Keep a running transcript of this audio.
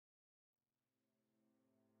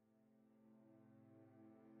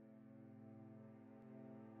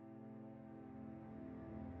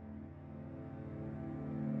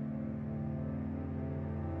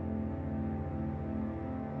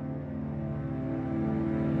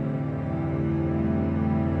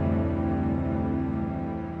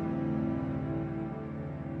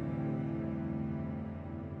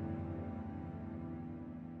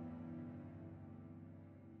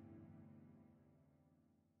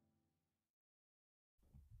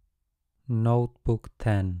Notebook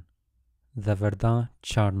 10. The Verdun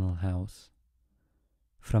Charnel House.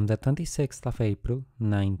 From the 26th of April,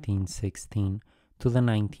 1916, to the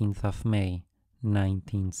 19th of May,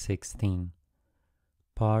 1916.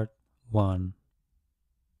 Part 1.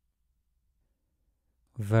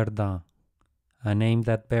 Verdun, a name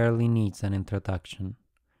that barely needs an introduction.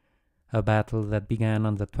 A battle that began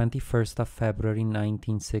on the 21st of February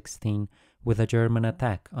 1916 with a German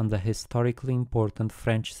attack on the historically important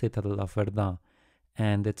French citadel of Verdun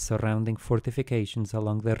and its surrounding fortifications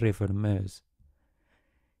along the river Meuse.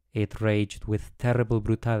 It raged with terrible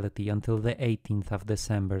brutality until the 18th of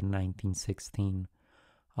December 1916,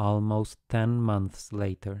 almost 10 months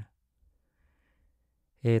later.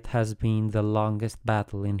 It has been the longest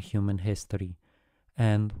battle in human history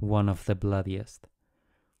and one of the bloodiest.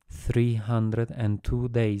 302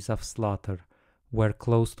 days of slaughter, where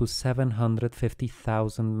close to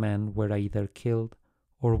 750,000 men were either killed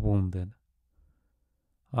or wounded.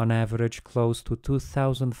 On average, close to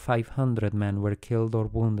 2,500 men were killed or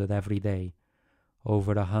wounded every day,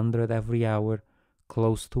 over 100 every hour,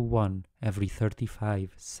 close to 1 every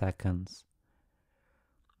 35 seconds.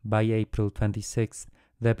 By April 26th,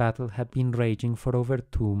 the battle had been raging for over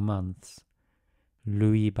 2 months.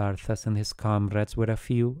 Louis Barthas and his comrades were a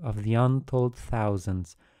few of the untold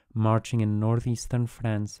thousands marching in northeastern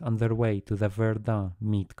France on their way to the Verdun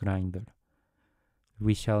meat grinder.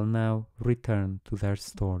 We shall now return to their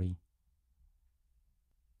story.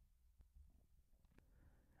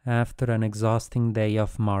 After an exhausting day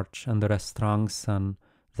of march under a strong sun,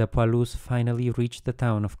 the poilus finally reached the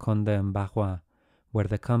town of Condé-en-Barrois, where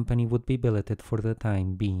the company would be billeted for the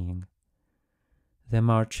time being. The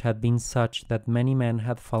march had been such that many men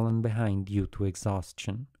had fallen behind due to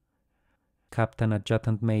exhaustion. Captain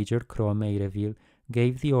Adjutant Major Croix-Meyreville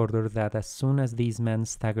gave the order that as soon as these men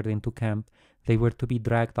staggered into camp, they were to be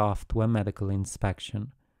dragged off to a medical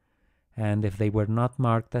inspection, and if they were not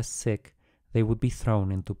marked as sick, they would be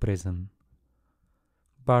thrown into prison.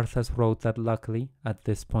 Barthas wrote that luckily, at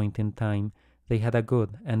this point in time, they had a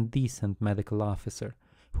good and decent medical officer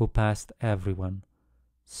who passed everyone,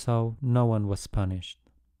 so no one was punished.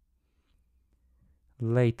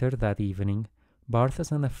 Later that evening,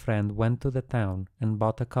 Barthas and a friend went to the town and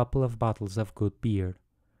bought a couple of bottles of good beer.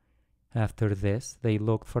 After this, they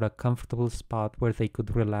looked for a comfortable spot where they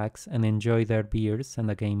could relax and enjoy their beers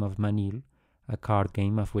and a game of Manille, a card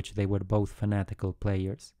game of which they were both fanatical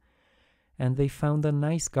players, and they found a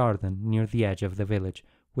nice garden near the edge of the village,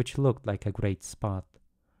 which looked like a great spot.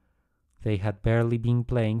 They had barely been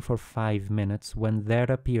playing for 5 minutes when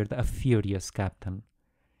there appeared a furious captain.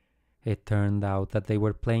 It turned out that they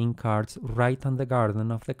were playing cards right on the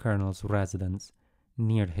garden of the colonel's residence,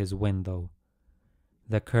 near his window.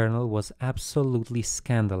 The colonel was absolutely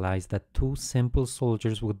scandalized that 2 simple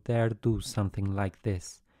soldiers would dare do something like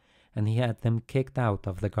this, and he had them kicked out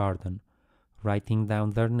of the garden, writing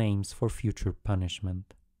down their names for future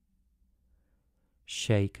punishment.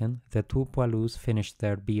 Shaken, the 2 poilus finished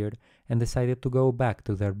their beer and decided to go back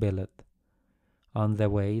to their billet. On the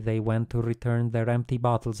way, they went to return their empty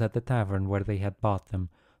bottles at the tavern where they had bought them,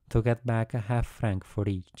 to get back a half-franc for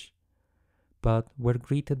each, but were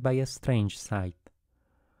greeted by a strange sight.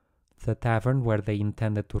 The tavern where they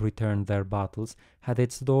intended to return their bottles had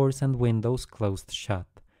its doors and windows closed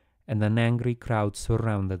shut, and an angry crowd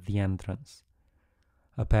surrounded the entrance.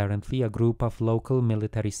 Apparently, a group of local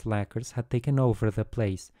military slackers had taken over the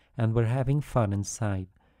place and were having fun inside,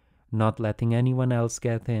 not letting anyone else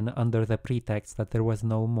get in under the pretext that there was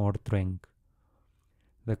no more drink.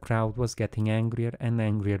 The crowd was getting angrier and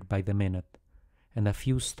angrier by the minute, and a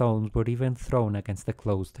few stones were even thrown against the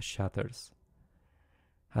closed shutters.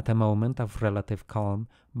 At a moment of relative calm,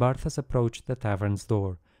 Barthas approached the tavern's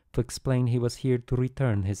door to explain he was here to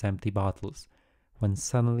return his empty bottles, when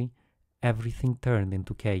suddenly everything turned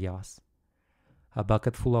into chaos. A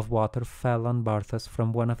bucket full of water fell on Barthas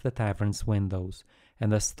from one of the tavern's windows,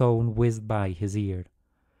 and a stone whizzed by his ear.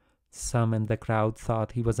 Some in the crowd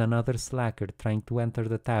thought he was another slacker trying to enter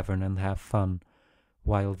the tavern and have fun,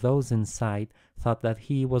 while those inside thought that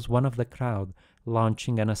he was one of the crowd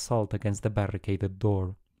launching an assault against the barricaded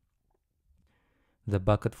door. The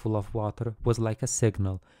bucket full of water was like a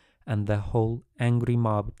signal, and the whole angry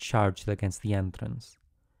mob charged against the entrance.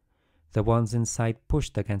 The ones inside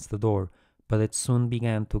pushed against the door, but it soon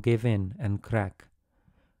began to give in and crack.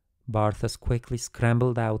 Barthas quickly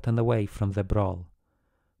scrambled out and away from the brawl.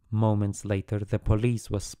 Moments later, the police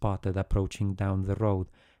was spotted approaching down the road,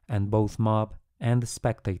 and both mob and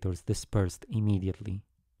spectators dispersed immediately.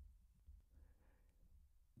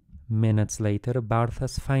 Minutes later,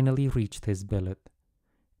 Barthas finally reached his billet.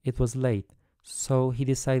 It was late, so he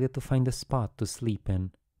decided to find a spot to sleep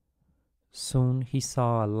in. Soon he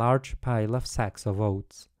saw a large pile of sacks of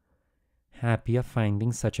oats. Happy at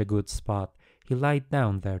finding such a good spot, he lied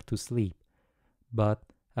down there to sleep. But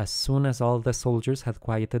as soon as all the soldiers had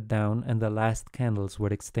quieted down and the last candles were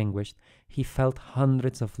extinguished, he felt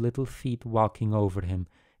hundreds of little feet walking over him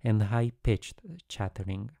and high-pitched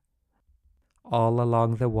chattering. All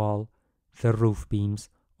along the wall, the roof beams,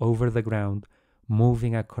 over the ground,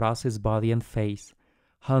 moving across his body and face,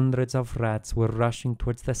 hundreds of rats were rushing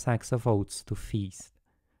towards the sacks of oats to feast.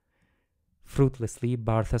 Fruitlessly,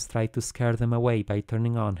 Barthas tried to scare them away by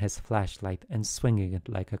turning on his flashlight and swinging it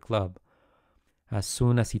like a club. As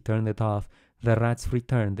soon as he turned it off, the rats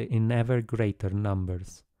returned in ever greater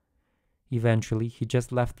numbers. Eventually, he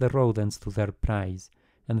just left the rodents to their prize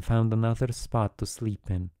and found another spot to sleep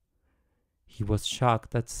in. He was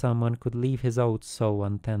shocked that someone could leave his oats so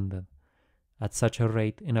untended. At such a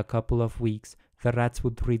rate, in a couple of weeks, the rats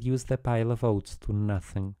would reduce the pile of oats to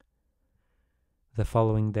nothing. The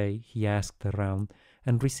following day, he asked around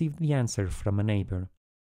and received the answer from a neighbor.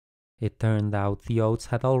 It turned out the oats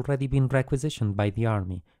had already been requisitioned by the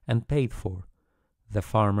army and paid for. The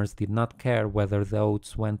farmers did not care whether the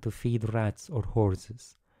oats went to feed rats or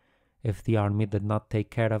horses. If the army did not take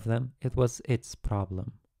care of them, it was its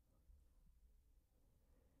problem.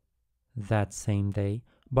 That same day,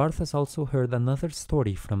 Barthas also heard another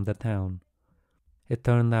story from the town. It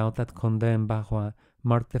turned out that Condé-en-Barrois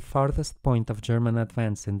marked the farthest point of German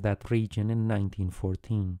advance in that region in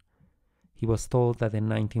 1914. He was told that in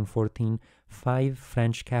 1914, 5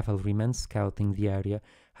 French cavalrymen scouting the area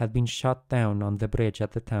had been shot down on the bridge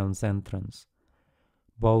at the town's entrance.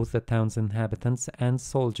 Both the town's inhabitants and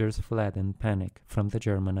soldiers fled in panic from the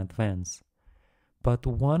German advance. But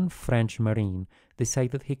one French marine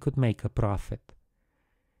decided he could make a profit.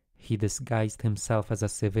 He disguised himself as a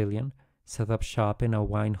civilian, set up shop in a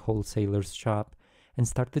wine wholesaler's shop, and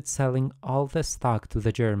started selling all the stock to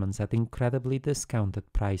the Germans at incredibly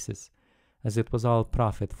discounted prices, as it was all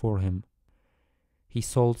profit for him. He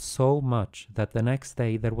sold so much that the next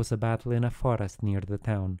day there was a battle in a forest near the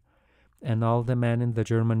town, and all the men in the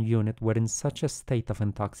German unit were in such a state of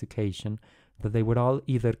intoxication that they were all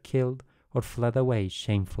either killed or fled away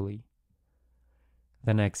shamefully.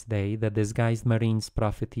 The next day the disguised marine's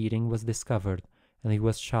profiteering was discovered, and he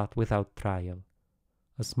was shot without trial.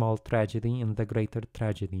 A small tragedy in the greater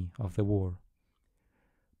tragedy of the war.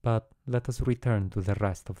 But let us return to the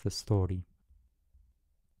rest of the story.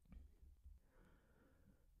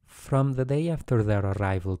 From the day after their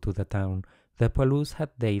arrival to the town, the poilus had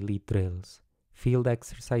daily drills, field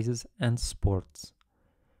exercises, and sports.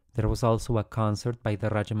 There was also a concert by the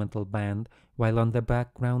regimental band, while on the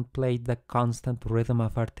background played the constant rhythm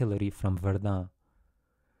of artillery from Verdun.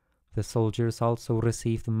 The soldiers also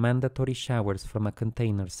received mandatory showers from a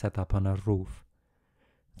container set up on a roof.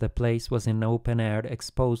 The place was in open air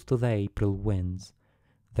exposed to the April winds.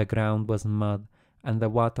 The ground was mud, and the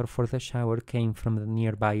water for the shower came from the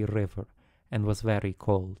nearby river and was very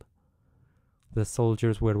cold. The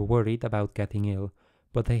soldiers were worried about getting ill,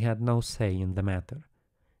 but they had no say in the matter,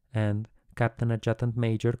 and Captain Adjutant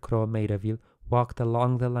Major Croix-Meireville walked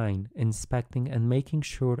along the line, inspecting and making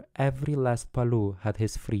sure every last poilu had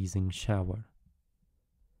his freezing shower.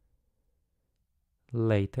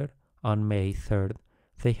 Later, on May 3rd,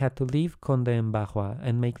 they had to leave Condé-en-Barrois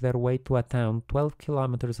and make their way to a town 12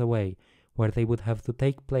 kilometers away, where they would have to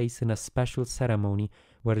take place in a special ceremony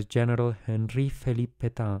where General Henri-Philippe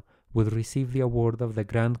Pétain would receive the award of the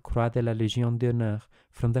Grande Croix de la Légion d'honneur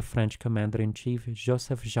from the French Commander-in-Chief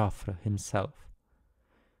Joseph Joffre himself.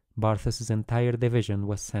 Barthas's entire division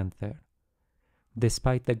was sent there.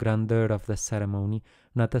 Despite the grandeur of the ceremony,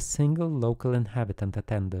 not a single local inhabitant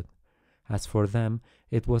attended. As for them,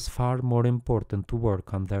 it was far more important to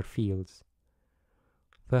work on their fields.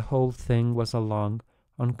 The whole thing was a long,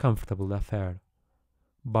 uncomfortable affair.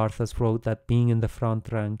 Barthas wrote that being in the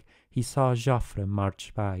front rank, he saw Joffre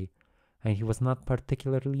march by, and he was not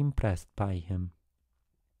particularly impressed by him.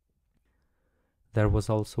 There was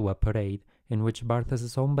also a parade in which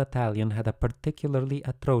Barthas's own battalion had a particularly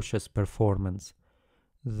atrocious performance,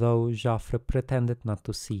 though Joffre pretended not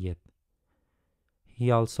to see it.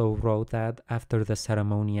 He also wrote that, after the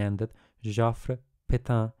ceremony ended, Joffre,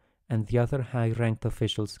 Pétain, and the other high-ranked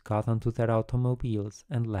officials got onto their automobiles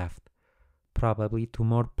and left, probably to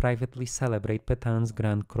more privately celebrate Pétain's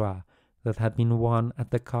Grande Croix that had been won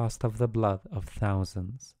at the cost of the blood of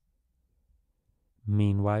thousands.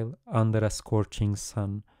 Meanwhile, under a scorching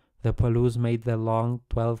sun, the poilus made the long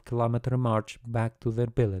 12-kilometer march back to their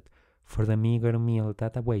billet for the meager meal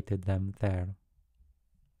that awaited them there.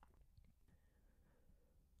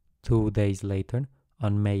 2 days later,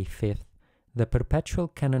 on May 5th, the perpetual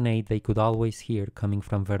cannonade they could always hear coming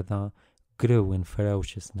from Verdun grew in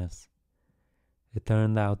ferociousness. It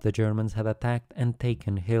turned out the Germans had attacked and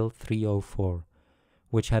taken Hill 304,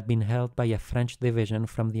 which had been held by a French division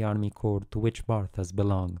from the army corps to which Barthas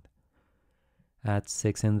belonged. At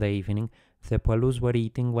 6 in the evening, the poilus were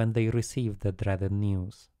eating when they received the dreaded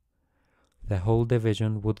news. The whole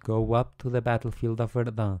division would go up to the battlefield of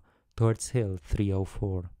Verdun towards Hill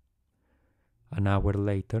 304. An hour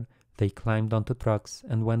later, they climbed onto trucks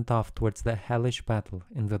and went off towards the hellish battle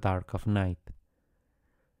in the dark of night.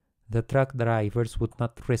 The truck drivers would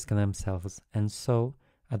not risk themselves, and so,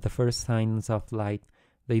 at the first signs of light,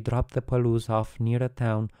 they dropped the poilus off near a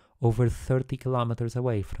town over 30 kilometers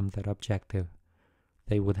away from their objective.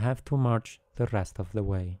 They would have to march the rest of the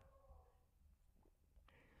way.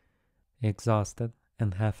 Exhausted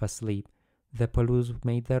and half asleep, the poilus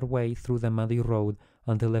made their way through the muddy road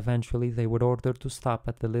until eventually they were ordered to stop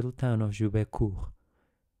at the little town of Jubecourt.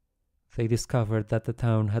 They discovered that the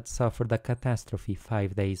town had suffered a catastrophe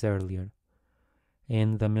 5 days earlier.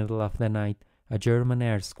 In the middle of the night, a German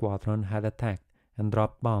air squadron had attacked and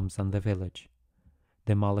dropped bombs on the village,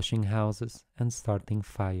 demolishing houses and starting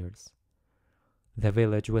fires. The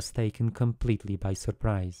village was taken completely by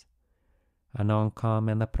surprise. A non-com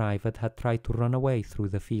and a private had tried to run away through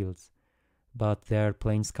the fields, but the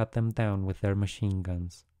airplanes cut them down with their machine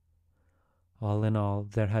guns. All in all,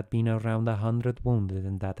 there had been around 100 wounded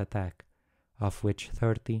in that attack, of which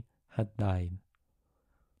 30 had died.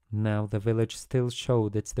 Now the village still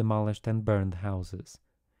showed its demolished and burned houses.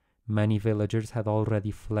 Many villagers had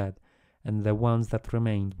already fled, and the ones that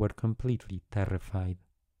remained were completely terrified.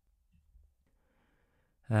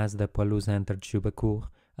 As the poilus entered Jubecourt,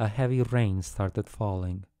 a heavy rain started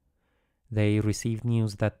falling. They received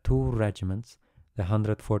news that 2 regiments, the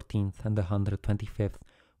 114th and the 125th,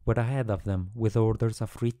 were ahead of them with orders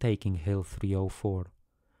of retaking Hill 304.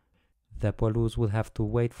 The poilus would have to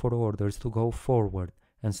wait for orders to go forward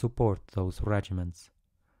and support those regiments.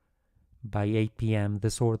 By 8 p.m.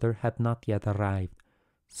 this order had not yet arrived,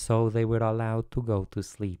 so they were allowed to go to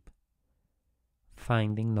sleep.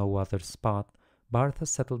 Finding no other spot, Barthas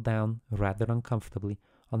settled down, rather uncomfortably,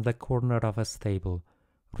 on the corner of a stable,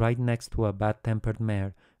 right next to a bad-tempered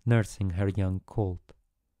mare nursing her young colt.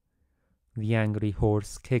 The angry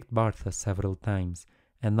horse kicked Barthas several times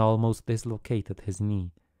and almost dislocated his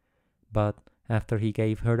knee, but after he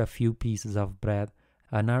gave her a few pieces of bread,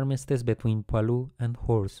 an armistice between poilu and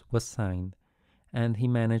horse was signed, and he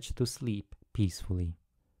managed to sleep peacefully.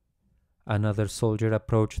 Another soldier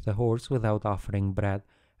approached the horse without offering bread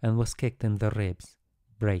and was kicked in the ribs,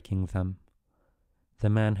 breaking them. The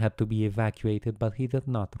man had to be evacuated, but he did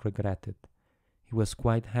not regret it. He was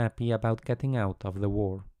quite happy about getting out of the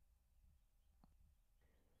war.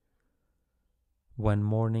 When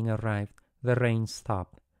morning arrived, the rain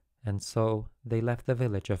stopped, and so they left the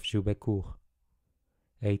village of Jubecourt.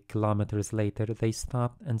 8 kilometers later, they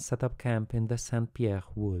stopped and set up camp in the Saint-Pierre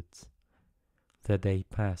woods. The day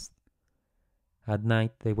passed. At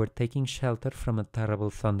night, they were taking shelter from a terrible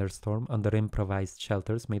thunderstorm under improvised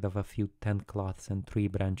shelters made of a few tent cloths and tree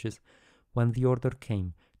branches, when the order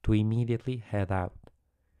came to immediately head out.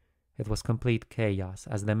 It was complete chaos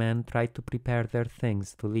as the men tried to prepare their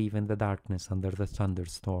things to leave in the darkness under the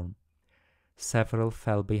thunderstorm. Several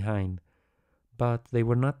fell behind, but they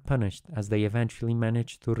were not punished as they eventually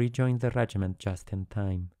managed to rejoin the regiment just in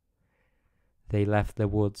time. They left the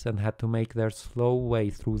woods and had to make their slow way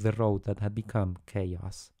through the road that had become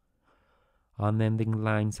chaos. Unending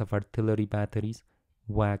lines of artillery batteries,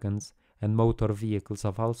 wagons, and motor vehicles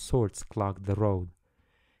of all sorts clogged the road.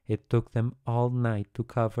 It took them all night to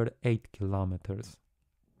cover 8 kilometers.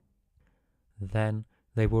 Then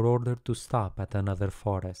they were ordered to stop at another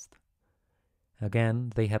forest.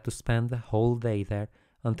 Again, they had to spend the whole day there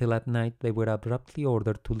until at night they were abruptly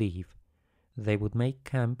ordered to leave. They would make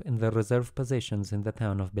camp in the reserve positions in the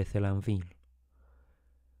town of Bethélanville.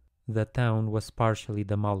 The town was partially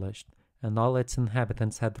demolished, and all its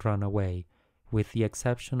inhabitants had run away, with the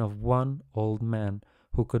exception of one old man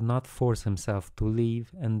who could not force himself to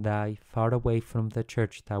leave and die far away from the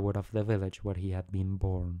church tower of the village where he had been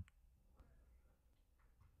born.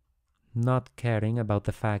 Not caring about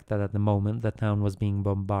the fact that at the moment the town was being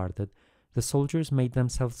bombarded, the soldiers made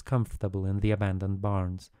themselves comfortable in the abandoned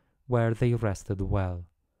barns, where they rested well.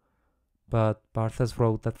 But Barthas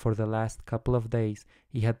wrote that for the last couple of days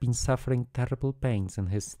he had been suffering terrible pains in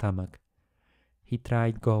his stomach. He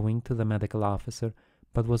tried going to the medical officer,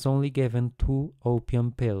 but was only given 2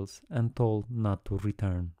 opium pills and told not to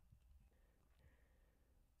return.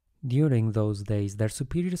 During those days, their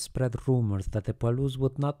superiors spread rumors that the poilus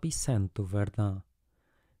would not be sent to Verdun,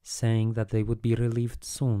 saying that they would be relieved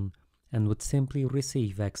soon and would simply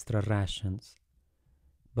receive extra rations.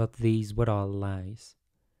 But these were all lies.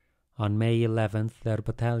 On May 11th, their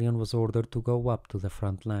battalion was ordered to go up to the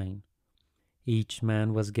front line. Each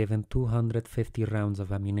man was given 250 rounds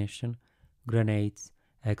of ammunition, grenades,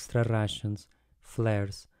 extra rations,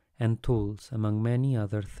 flares, and tools, among many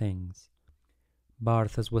other things.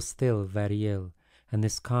 Barthas was still very ill, and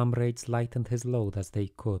his comrades lightened his load as they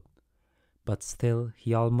could. But still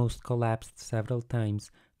he almost collapsed several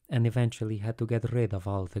times and eventually had to get rid of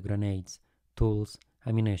all the grenades, tools,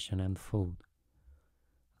 ammunition, and food.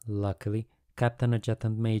 Luckily, Captain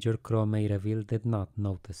Adjutant Major Croix-Meyreville did not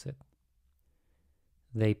notice it.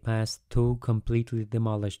 They passed 2 completely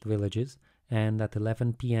demolished villages and at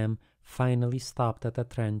 11 p.m. finally stopped at a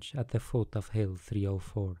trench at the foot of Hill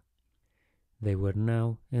 304. They were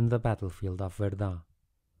now in the battlefield of Verdun.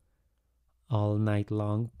 All night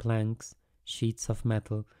long, planks, sheets of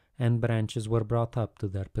metal, and branches were brought up to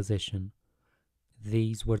their position.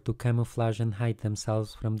 These were to camouflage and hide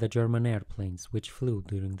themselves from the German airplanes which flew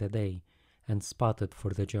during the day and spotted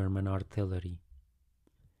for the German artillery.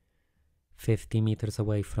 50 meters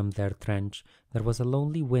away from their trench, there was a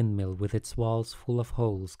lonely windmill with its walls full of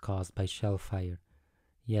holes caused by shell fire,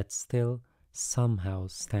 yet still, somehow,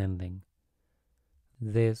 standing.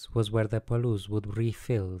 This was where the poilus would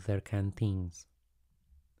refill their canteens.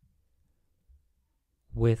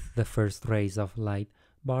 With the first rays of light,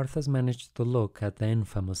 Barthas managed to look at the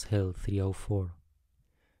infamous Hill 304.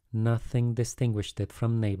 Nothing distinguished it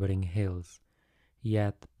from neighboring hills,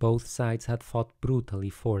 yet both sides had fought brutally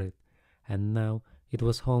for it, and now it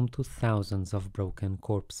was home to thousands of broken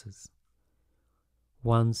corpses.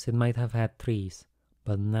 Once it might have had trees,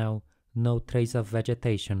 but now no trace of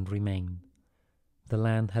vegetation remained. The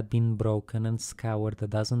land had been broken and scoured a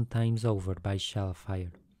dozen times over by shell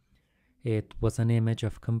fire. It was an image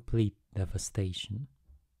of complete devastation.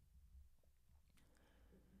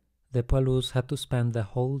 The poilus had to spend the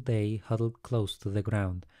whole day huddled close to the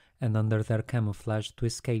ground and under their camouflage to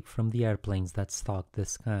escape from the airplanes that stalked the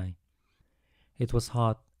sky. It was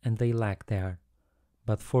hot and they lacked air,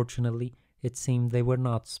 but fortunately it seemed they were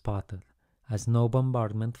not spotted, as no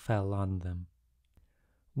bombardment fell on them.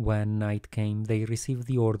 When night came, they received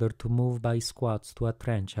the order to move by squads to a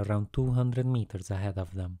trench around 200 meters ahead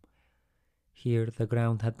of them. Here the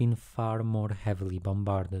ground had been far more heavily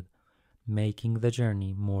bombarded, making the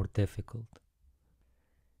journey more difficult.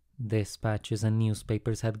 Dispatches and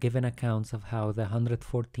newspapers had given accounts of how the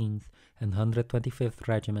 114th and 125th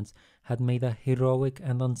regiments had made a heroic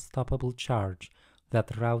and unstoppable charge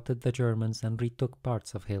that routed the Germans and retook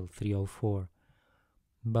parts of Hill 304.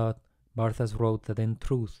 But Barthas wrote that in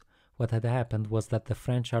truth what had happened was that the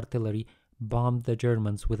French artillery bombed the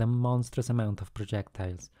Germans with a monstrous amount of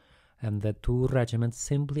projectiles, and the 2 regiments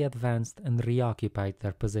simply advanced and reoccupied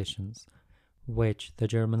their positions, which the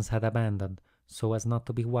Germans had abandoned so as not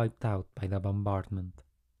to be wiped out by the bombardment.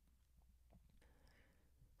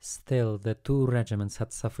 Still, the 2 regiments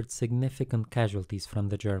had suffered significant casualties from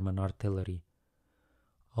the German artillery.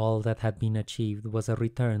 All that had been achieved was a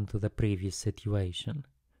return to the previous situation.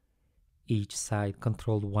 Each side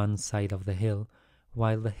controlled one side of the hill,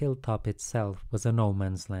 while the hilltop itself was a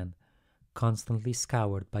no-man's land, constantly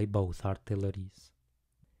scoured by both artilleries.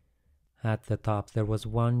 At the top there was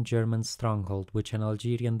one German stronghold which an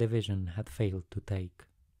Algerian division had failed to take.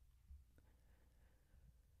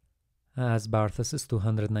 As Barthas's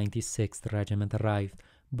 296th Regiment arrived,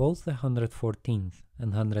 both the 114th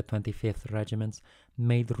and 125th Regiments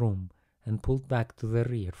made room and pulled back to the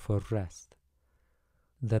rear for rest.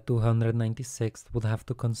 The 296th would have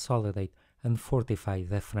to consolidate and fortify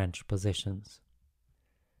the French positions.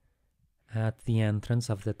 At the entrance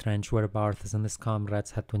of the trench where Barthas and his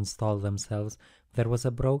comrades had to install themselves, there was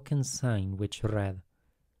a broken sign which read,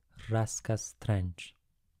 Raska's Trench.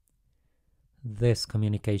 This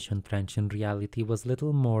communication trench in reality was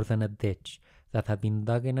little more than a ditch that had been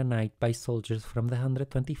dug in a night by soldiers from the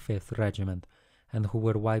 125th Regiment and who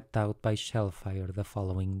were wiped out by shell fire the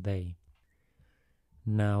following day.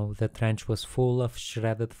 Now the trench was full of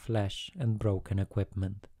shredded flesh and broken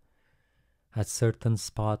equipment. At certain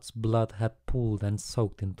spots blood had pooled and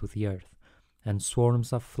soaked into the earth, and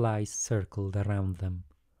swarms of flies circled around them.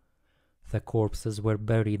 The corpses were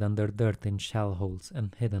buried under dirt in shell holes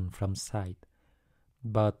and hidden from sight,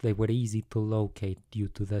 but they were easy to locate due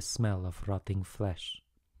to the smell of rotting flesh.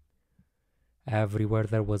 Everywhere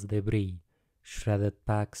there was debris, shredded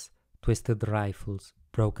packs, twisted rifles,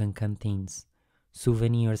 broken canteens,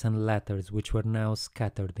 souvenirs and letters which were now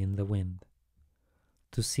scattered in the wind.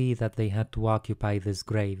 To see that they had to occupy this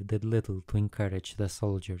grave did little to encourage the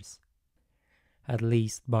soldiers. At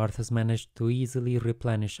least Barthas managed to easily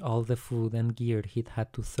replenish all the food and gear he'd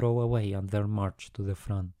had to throw away on their march to the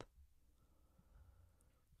front.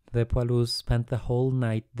 The poilus spent the whole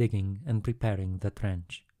night digging and preparing the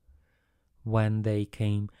trench. When day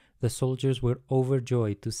came, the soldiers were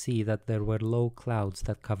overjoyed to see that there were low clouds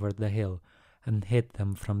that covered the hill and hid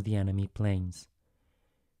them from the enemy planes.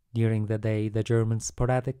 During the day, the Germans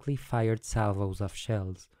sporadically fired salvos of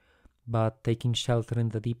shells, but taking shelter in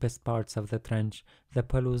the deepest parts of the trench, the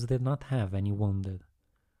poilus did not have any wounded.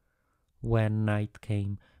 When night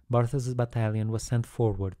came, Barthas's battalion was sent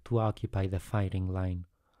forward to occupy the firing line.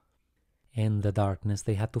 In the darkness,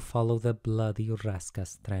 they had to follow the bloody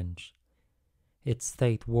Raskas trench. Its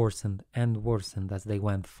state worsened and worsened as they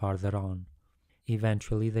went farther on.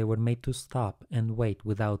 Eventually, they were made to stop and wait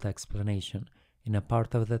without explanation in a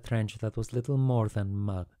part of the trench that was little more than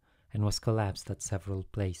mud and was collapsed at several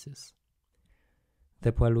places.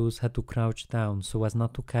 The poilus had to crouch down so as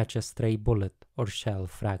not to catch a stray bullet or shell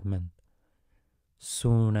fragment.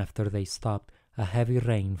 Soon after they stopped, a heavy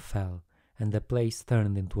rain fell, and the place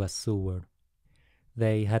turned into a sewer.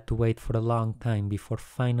 They had to wait for a long time before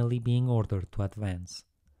finally being ordered to advance.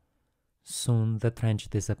 Soon the trench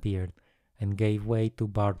disappeared and gave way to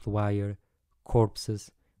barbed wire, corpses,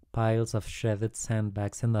 piles of shredded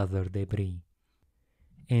sandbags and other debris.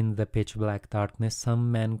 In the pitch-black darkness,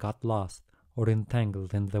 some men got lost or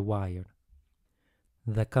entangled in the wire.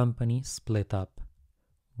 The company split up.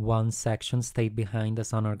 One section stayed behind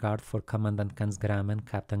as honor guard for Commandant Kansgram and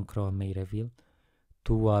Captain Croix Meireville.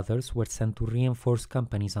 2 others were sent to reinforce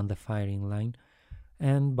companies on the firing line,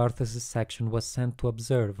 and Barthas's section was sent to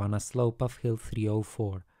observe on a slope of Hill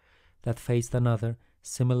 304 that faced another,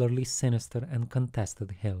 similarly sinister and contested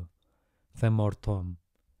hill, the Mortom,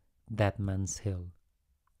 Dead Man's Hill.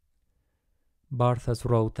 Barthas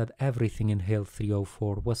wrote that everything in Hill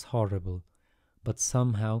 304 was horrible, but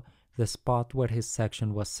somehow the spot where his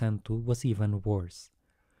section was sent to was even worse.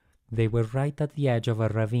 They were right at the edge of a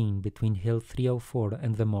ravine between Hill 304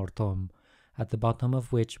 and the Mortom, at the bottom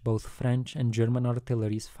of which both French and German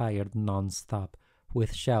artilleries fired non-stop,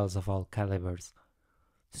 with shells of all calibers.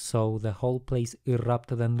 So the whole place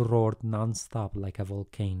erupted and roared non-stop like a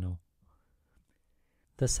volcano.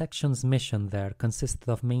 The section's mission there consisted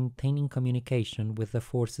of maintaining communication with the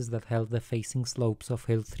forces that held the facing slopes of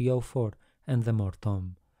Hill 304 and the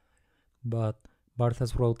Mortom. But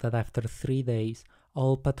Barthas wrote that after 3 days,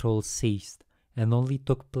 all patrols ceased and only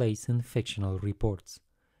took place in fictional reports,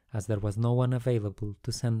 as there was no one available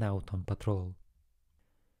to send out on patrol.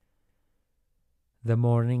 The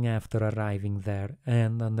morning after arriving there,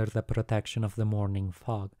 and under the protection of the morning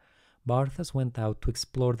fog, Barthas went out to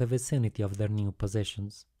explore the vicinity of their new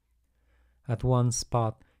positions. At one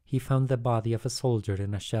spot, he found the body of a soldier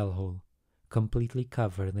in a shell hole, completely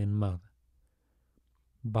covered in mud.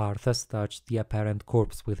 Barthas touched the apparent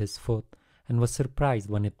corpse with his foot and was surprised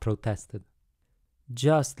when it protested.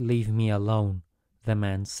 "Just leave me alone," the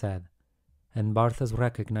man said, and Barthas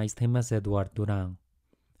recognized him as Edouard Durand,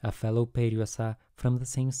 a fellow Périussat from the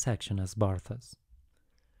same section as Barthas.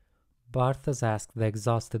 Barthas asked the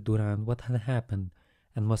exhausted Durand what had happened,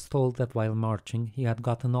 and was told that while marching he had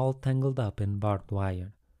gotten all tangled up in barbed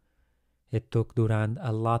wire. It took Durand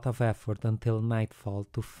a lot of effort until nightfall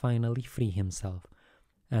to finally free himself,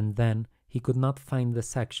 and then he could not find the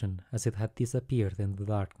section as it had disappeared in the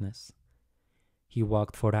darkness. He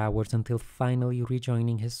walked for hours until finally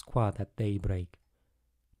rejoining his squad at daybreak.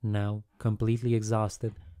 Now, completely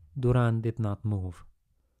exhausted, Durand did not move.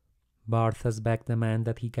 Barthas begged the man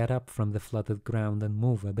that he get up from the flooded ground and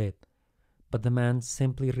move a bit, but the man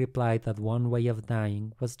simply replied that one way of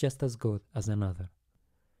dying was just as good as another.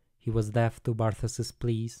 He was deaf to Barthas's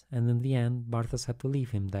pleas, and in the end Barthas had to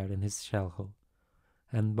leave him there in his shell hole,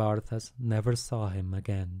 and Barthas never saw him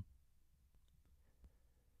again.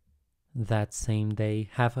 That same day,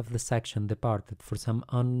 half of the section departed for some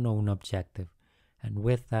unknown objective, and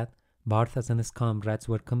with that, Barthas and his comrades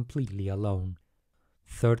were completely alone.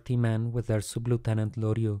 30 men with their sub-lieutenant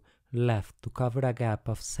Loriot left to cover a gap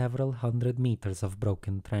of several hundred meters of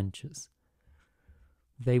broken trenches.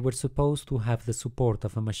 They were supposed to have the support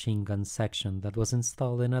of a machine gun section that was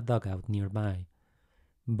installed in a dugout nearby,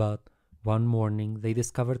 but one morning they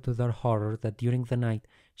discovered to their horror that during the night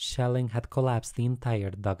shelling had collapsed the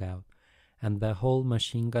entire dugout, and the whole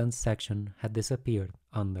machine gun section had disappeared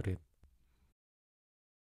under it.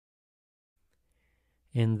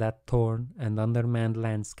 In that torn and undermanned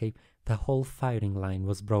landscape, the whole firing line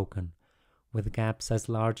was broken, with gaps as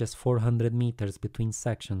large as 400 meters between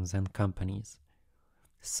sections and companies.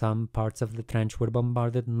 Some parts of the trench were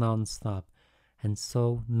bombarded non-stop, and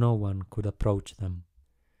so no one could approach them.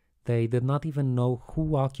 They did not even know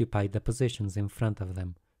who occupied the positions in front of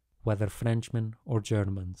them, whether Frenchmen or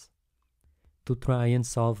Germans. To try and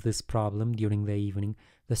solve this problem during the evening,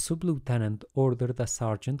 the sub-lieutenant ordered a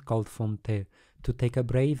sergeant called Fonte to take a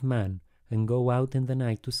brave man and go out in the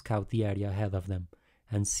night to scout the area ahead of them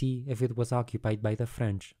and see if it was occupied by the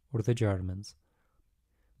French or the Germans.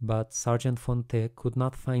 But Sergeant Fonte could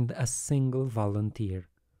not find a single volunteer.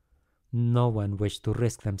 No one wished to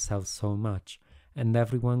risk themselves so much, and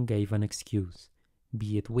everyone gave an excuse,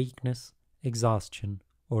 be it weakness, exhaustion,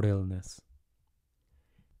 or illness.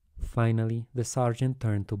 Finally, the sergeant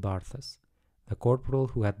turned to Barthas, the corporal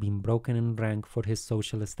who had been broken in rank for his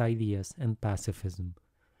socialist ideas and pacifism,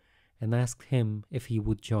 and asked him if he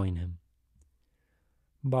would join him.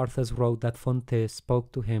 Barthas wrote that Fonte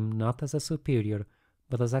spoke to him not as a superior,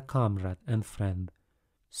 but as a comrade and friend,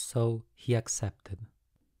 so he accepted,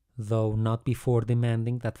 though not before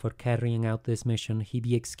demanding that for carrying out this mission he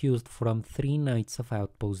be excused from 3 nights of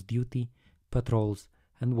outpost duty, patrols,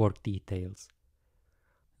 and work details.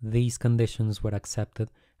 These conditions were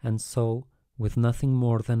accepted, and so, with nothing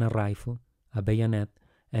more than a rifle, a bayonet,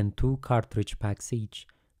 and 2 cartridge packs each,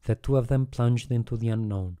 the 2 of them plunged into the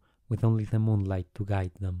unknown, with only the moonlight to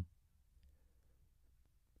guide them.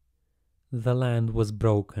 The land was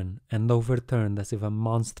broken and overturned as if a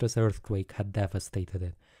monstrous earthquake had devastated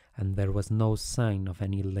it, and there was no sign of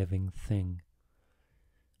any living thing.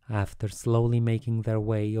 After slowly making their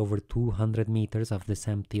way over 200 meters of this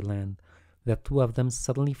empty land, the 2 of them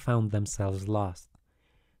suddenly found themselves lost.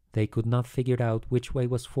 They could not figure out which way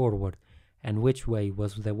was forward and which way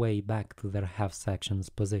was the way back to their half-section's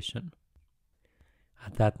position.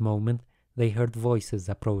 At that moment, they heard voices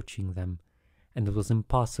approaching them, and it was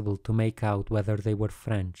impossible to make out whether they were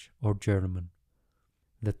French or German.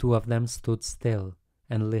 The 2 of them stood still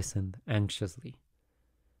and listened anxiously.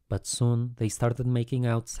 But soon they started making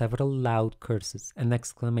out several loud curses and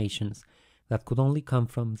exclamations that could only come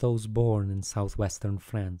from those born in southwestern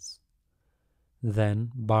France.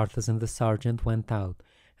 Then Barthas and the sergeant went out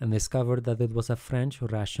and discovered that it was a French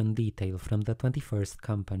ration detail from the 21st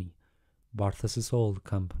Company, Barthas's old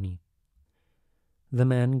company. The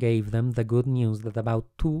man gave them the good news that about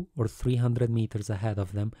 200 or 300 meters ahead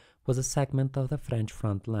of them was a segment of the French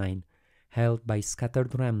front line, held by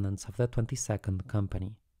scattered remnants of the 22nd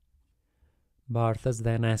Company. Barthas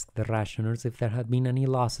then asked the rationers if there had been any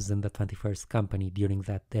losses in the 21st Company during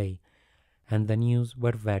that day, and the news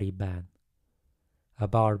were very bad. A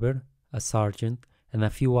barber, a sergeant, and a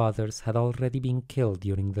few others had already been killed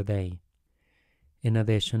during the day. In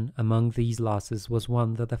addition, among these losses was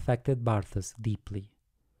one that affected Barthas deeply.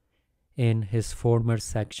 In his former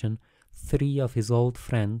section, 3 of his old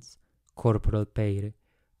friends, Corporal Peyre,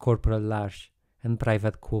 Corporal Larche, and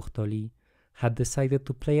Private Courtoli, had decided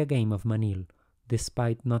to play a game of Manille,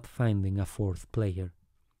 despite not finding a 4th player.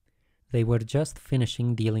 They were just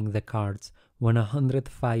finishing dealing the cards when a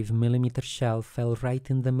 105mm shell fell right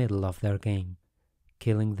in the middle of their game,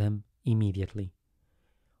 killing them immediately.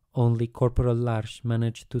 Only Corporal Larche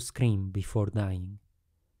managed to scream before dying.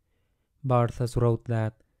 Barthas wrote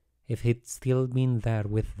that, if he'd still been there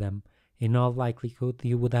with them, in all likelihood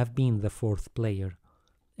he would have been the 4th player,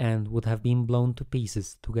 and would have been blown to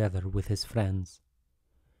pieces together with his friends.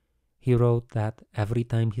 He wrote that every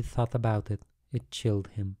time he thought about it, it chilled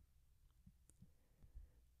him.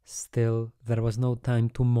 Still, there was no time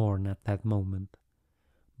to mourn at that moment.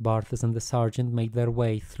 Barthas and the sergeant made their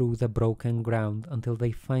way through the broken ground until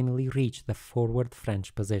they finally reached the forward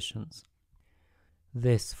French positions.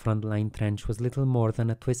 This front-line trench was little more than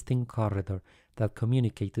a twisting corridor that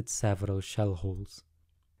communicated several shell holes.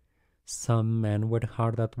 Some men were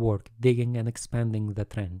hard at work digging and expanding the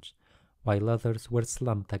trench, while others were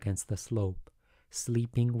slumped against the slope,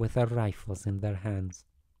 sleeping with their rifles in their hands.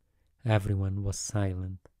 Everyone was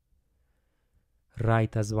silent.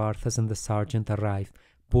 Right as Barthas and the sergeant arrived,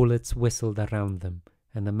 bullets whistled around them,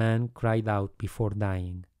 and a man cried out before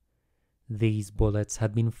dying. These bullets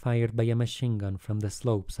had been fired by a machine gun from the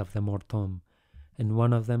slopes of the Mortom, and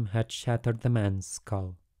one of them had shattered the man's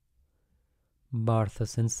skull.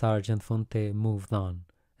 Barthas and Sergeant Fonte moved on,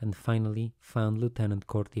 and finally found Lieutenant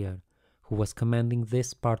Cordier, who was commanding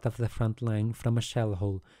this part of the front line from a shell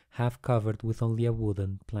hole half covered with only a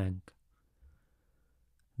wooden plank.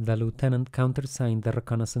 The lieutenant countersigned the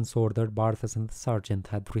reconnaissance order Barthas and the sergeant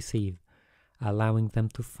had received, allowing them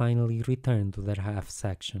to finally return to their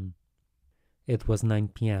half-section. It was 9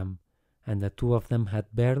 p.m., and the 2 of them had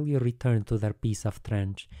barely returned to their piece of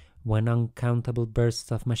trench when uncountable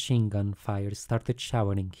bursts of machine gun fire started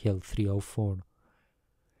showering Hill 304.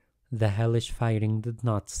 The hellish fighting did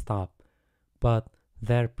not stop, but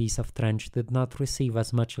their piece of trench did not receive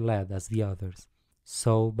as much lead as the others.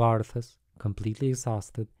 So Barthas, completely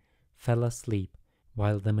exhausted, fell asleep,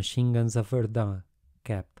 while the machine guns of Verdun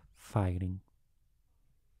kept fighting.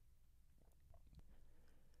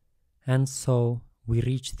 And so we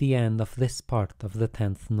reach the end of this part of the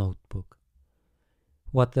 10th notebook.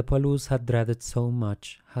 What the Poilus had dreaded so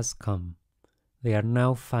much has come. They are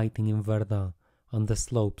now fighting in Verdun on the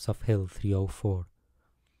slopes of Hill 304.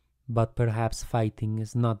 But perhaps fighting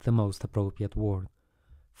is not the most appropriate word,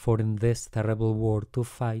 for in this terrible war to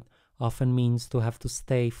fight often means to have to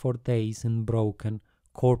stay for days in broken,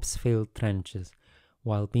 corpse-filled trenches,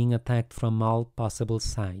 while being attacked from all possible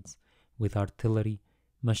sides, with artillery,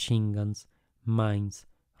 machine guns, mines,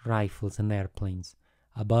 rifles and airplanes.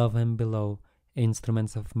 Above and below,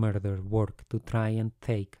 instruments of murder work to try and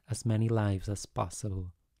take as many lives as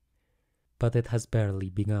possible. But it has barely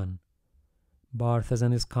begun. Barthas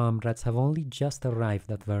and his comrades have only just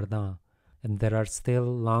arrived at Verdun, and there are still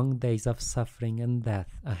long days of suffering and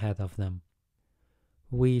death ahead of them.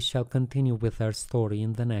 We shall continue with their story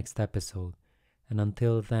in the next episode, and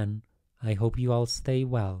until then, I hope you all stay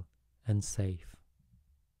well and safe.